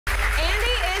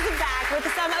with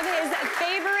some of his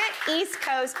favorite East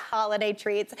Coast holiday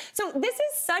treats. So this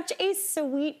is such a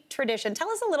sweet tradition. Tell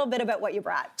us a little bit about what you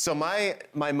brought. So my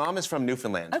mom is from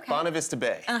Newfoundland, Bonavista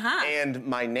Bay. And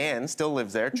my nan still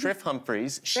lives there, Triff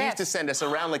Humphreys. She used to send us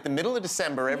around like the middle of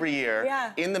December every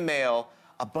year in the mail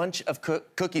a bunch of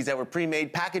cookies that were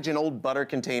pre-made, packaged in old butter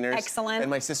containers. Excellent.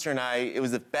 And my sister and I, it was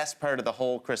the best part of the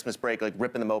whole Christmas break, like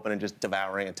ripping them open and just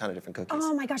devouring a ton of different cookies.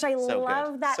 Oh my gosh, I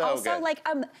love that. So also, good. like,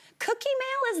 cookie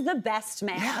mail is the best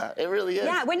mail. Yeah, it really is.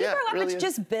 Yeah, when you grow up, really it's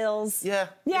just bills. Yeah,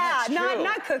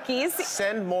 not cookies.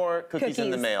 Send more cookies in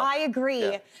the mail. I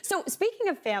agree. So speaking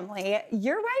of family,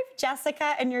 your wife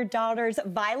Jessica and your daughters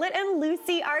Violet and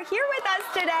Lucy are here with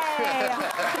us today.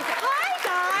 Hi,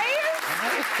 guys.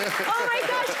 Oh my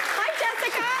gosh. Hi,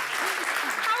 Jessica.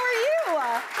 How are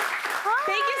you? Hi.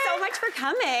 Thank you so much for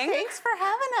coming. Thanks for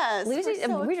having us. Lucy,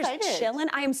 we're just chilling.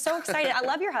 I am so excited. I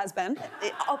love your husband.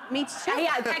 Oh, me too.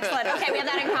 Yeah, excellent. Okay, we have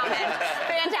that in common.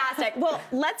 Fantastic. Well,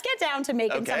 let's get down to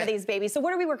making some of these babies. So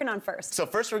what are we working on first? So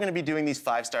first we're going to be doing these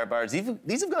 5-star bars.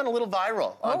 These have gone a little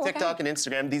viral on TikTok and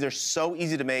Instagram. These are so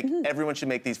easy to make. Everyone should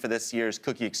make these for this year's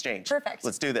cookie exchange. Perfect.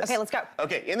 Let's do this. Okay, let's go.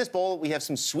 Okay, in this bowl we have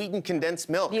some sweetened condensed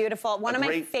milk. Beautiful. One of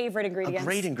my favorite ingredients. A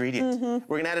great ingredient.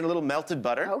 We're going to add in a little melted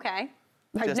butter. Okay.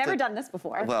 I've never done this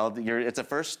before. Well, it's a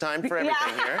first time for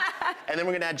everything here. And then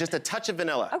we're going to add just a touch of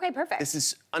vanilla. Okay, perfect. This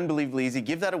is unbelievably easy.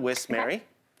 Give that a whisk, Mary.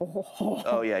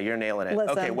 Oh, yeah, you're nailing it.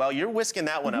 Listen. Okay, while you're whisking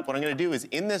that one up, what I'm going to do is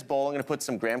in this bowl, I'm going to put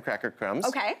some graham cracker crumbs.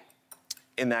 Okay.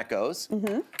 In that goes.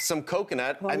 Some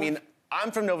coconut. I mean,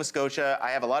 I'm from Nova Scotia.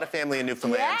 I have a lot of family in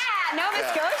Newfoundland. Yeah, Nova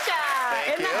Scotia.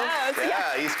 Thank in you. the house.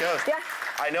 Yeah, East Coast. Yeah.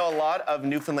 I know a lot of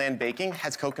Newfoundland baking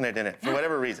has coconut in it, for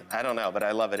whatever reason. I don't know, but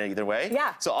I love it either way.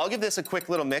 Yeah. So I'll give this a quick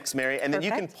little mix, Mary, and then you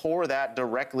can pour that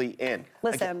directly in.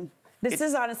 Listen, this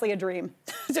is honestly a dream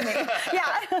to me.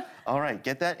 Yeah. All right,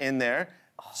 get that in there.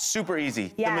 Super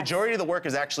easy. Yes. The majority of the work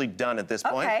is actually done at this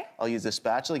point. Okay. I'll use the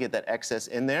spatula, get that excess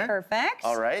in there. Perfect.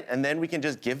 All right, and then we can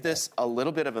just give this a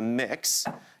little bit of a mix.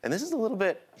 And this is a little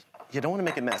bit, you don't want to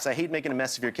make a mess. I hate making a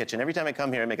mess of your kitchen. Every time I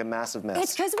come here, I make a massive mess.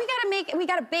 It's because we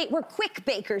gotta bake. We're quick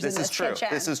bakers in this kitchen.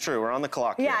 This is true. We're on the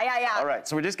clock here. Yeah. All right,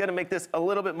 so we're just gonna make this a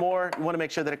little bit more. You want to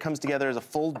make sure that it comes together as a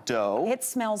full dough. It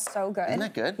smells so good. Isn't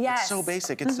that good? Yes. It's so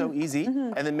basic. It's so easy.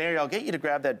 And then, Mary, I'll get you to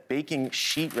grab that baking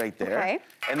sheet right there. Okay.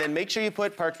 And then make sure you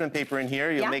put parchment paper in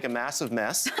here. You'll make a massive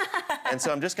mess. And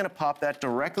so I'm just gonna pop that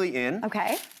directly in.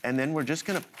 Okay. And then we're just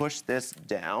gonna push this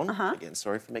down. Again,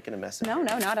 sorry for making a mess of it.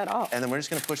 No, not at all. And then we're just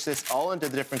gonna push this all into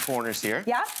the different corners here.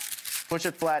 Yeah. Push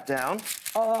it flat down.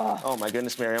 Oh my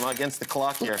goodness, Mary, I'm against the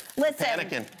clock here. Listen,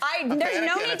 Panicking. There's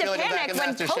no need to panic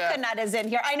when coconut is in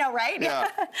here. I know, right? Yeah.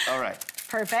 All right.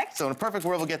 Perfect. So in a perfect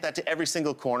world, we'll get that to every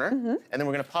single corner. And then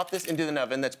we're gonna pop this into the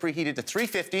oven that's preheated to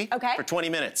 350 for 20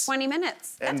 minutes. 20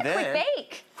 minutes. And that's a quick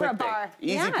bake for a bar.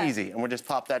 Easy peasy. And we'll just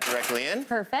pop that directly in.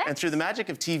 Perfect. And through the magic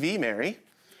of TV, Mary,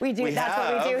 that's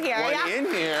what we do here. One in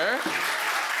here.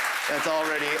 That's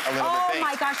already a little bit baked. Oh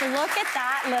my gosh, look at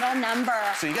that little number.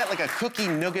 So you got like a cookie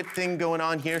nougat thing going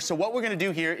on here. So what we're gonna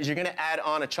do here is you're gonna add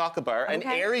on a chocolate bar, an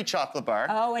airy chocolate bar.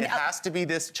 Oh, and it has to be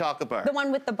this chocolate bar. The one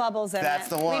with the bubbles in it. That's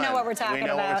the one. We know what we're talking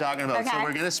about. We know what we're talking about. Okay. So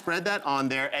we're gonna spread that on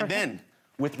there, and then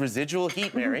with residual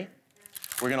heat, Mary,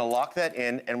 we're gonna lock that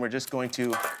in, and we're just going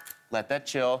to let that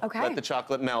chill, let the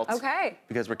chocolate melt.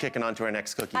 Because we're kicking on to our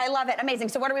next cookie. I love it. Amazing.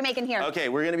 So what are we making here? Okay,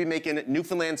 we're gonna be making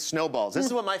Newfoundland snowballs. This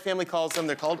is what my family calls them.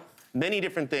 They're called many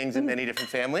different things in many different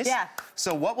families. Yeah.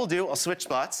 So what we'll do, I'll switch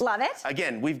spots. Love it.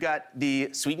 Again, we've got the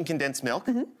sweetened condensed milk.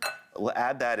 We'll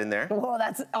add that in there. Well,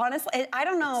 that's honestly, I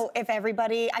don't know if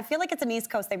everybody, I feel like it's an East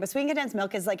Coast thing, but sweetened condensed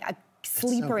milk is like a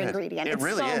sleeper ingredient. It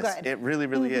really is. Good. It really,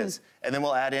 really is. And then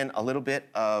we'll add in a little bit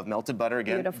of melted butter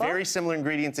again. Beautiful. Very similar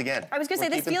ingredients again. I was gonna say,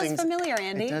 this feels familiar,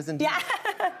 Andy. It does indeed.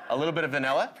 Yeah. A little bit of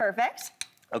vanilla. Perfect.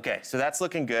 Okay, so that's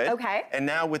looking good. Okay. And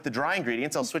now with the dry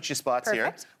ingredients, I'll switch you spots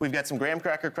here. We've got some graham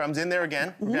cracker crumbs in there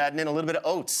again. We're adding in a little bit of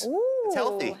oats. Ooh, it's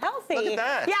healthy. Healthy. Look at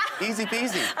that. Yeah. Easy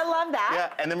peasy. I love that.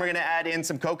 Yeah, and then we're gonna add in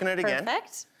some coconut again.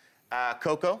 Perfect.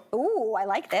 Cocoa. Ooh, I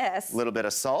like this. A little bit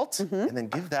of salt. And then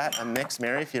give that a mix,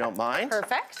 Mary, if you don't mind.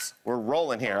 Perfect. We're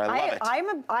rolling here. I love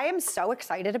it. I am so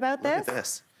excited about this. Look at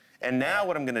this. And now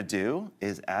what I'm gonna do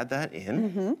is add that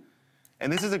in.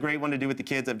 And this is a great one to do with the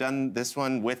kids. I've done this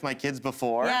one with my kids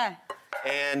before. Yeah.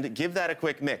 And give that a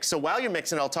quick mix. So while you're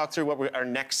mixing, I'll talk through what our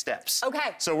next steps.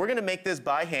 Okay. So we're gonna make this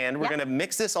by hand. We're gonna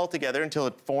mix this all together until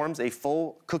it forms a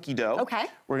full cookie dough. Okay.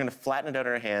 We're gonna flatten it out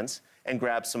in our hands and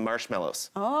grab some marshmallows.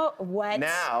 Oh, what?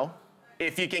 Now,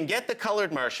 if you can get the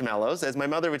colored marshmallows, as my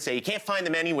mother would say, you can't find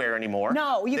them anywhere anymore.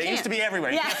 No, you can't. They used to be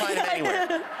everywhere. You can't find them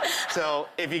anywhere. So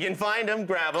if you can find them,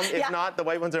 grab them. If not, the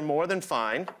white ones are more than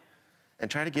fine.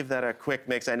 and try to give that a quick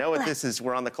mix. I know what this is,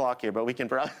 we're on the clock here, but we can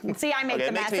probably... See, I make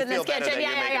the mess in this kitchen.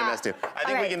 You're making a mess too. I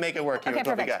think we can make it work here with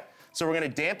what we got. So we're gonna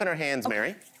dampen our hands,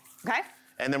 Mary. Okay.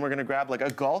 And then we're gonna grab like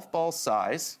a golf ball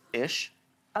size-ish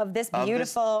of this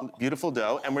beautiful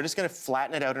dough, and we're just gonna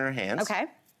flatten it out in our hands. Okay.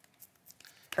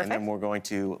 Perfect. And then we're going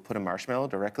to put a marshmallow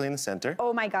directly in the center.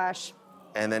 Oh my gosh.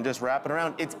 And then just wrap it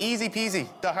around. It's easy peasy.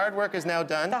 The hard work is now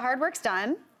done. The hard work's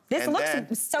done. This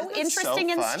looks so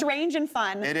interesting and strange and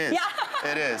fun. It is.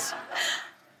 Yeah. It is.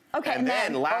 Okay. And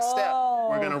then last step,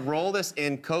 we're gonna roll this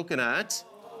in coconut.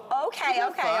 Okay.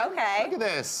 Look at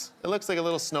this. It looks like a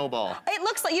little snowball. It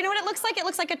looks like, you know what it looks like? It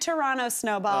looks like a Toronto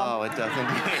snowball. Oh, it does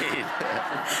indeed.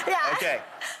 Yeah. Okay.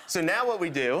 So now what we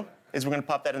do is we're gonna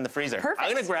pop that in the freezer. Perfect.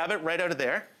 I'm gonna grab it right out of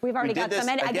there. We've already got some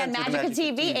in. Again, Magic of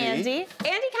TV, Andy.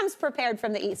 Andy comes prepared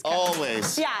from the East Coast.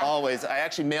 Always. Yeah. Always. I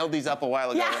actually mailed these up a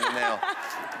while ago in the mail.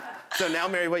 So now,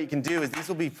 Mary, what you can do is these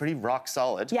will be pretty rock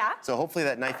solid. Yeah. So hopefully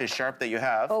that knife is sharp that you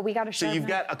have. Oh, we got a sharp So you've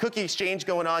got a cookie exchange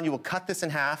going on. You will cut this in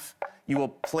half. You will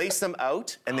place them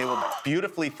out, and they will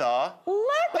beautifully thaw.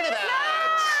 Look at that!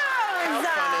 How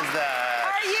fun is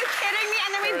that? Are you kidding me?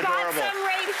 And then we've got some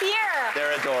right here.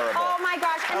 They're adorable. Oh my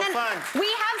gosh. And then fun. we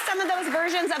have some of those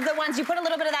versions of the ones you put a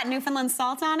little bit of that Newfoundland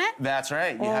salt on it. That's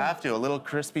right. You have to. A little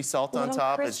crispy salt on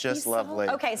top is just lovely.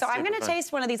 Okay, so I'm going to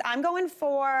taste one of these. I'm going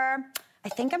for, I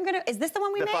think I'm going to, is this the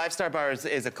one we made? The 5-star bar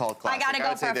is a cult classic. I got to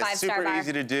go for a 5-star bar. Super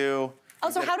easy to do. Oh,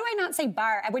 so how do I not say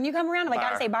bar? When you come around, I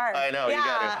got to say bar. I know, you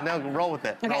got to. No, roll with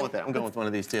it. Okay. Roll with it. I'm going with one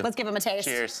of these too. Let's give them a taste.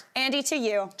 Cheers. Andy, to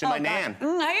you. To my Nan.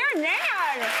 Your Nan.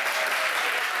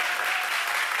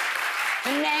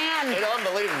 Nan. It's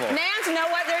unbelievable. Nans know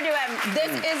what they're doing.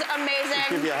 This is amazing.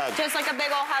 Give you a hug. Just like a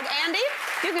big old hug. Andy,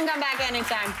 you can come back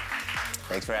anytime.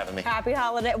 Thanks for having me. Happy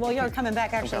holiday. Well, you're coming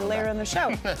back actually later in the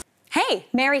show. Hey,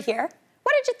 Mary here.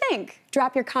 What did you think?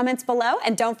 Drop your comments below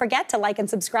and don't forget to like and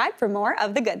subscribe for more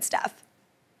of the good stuff.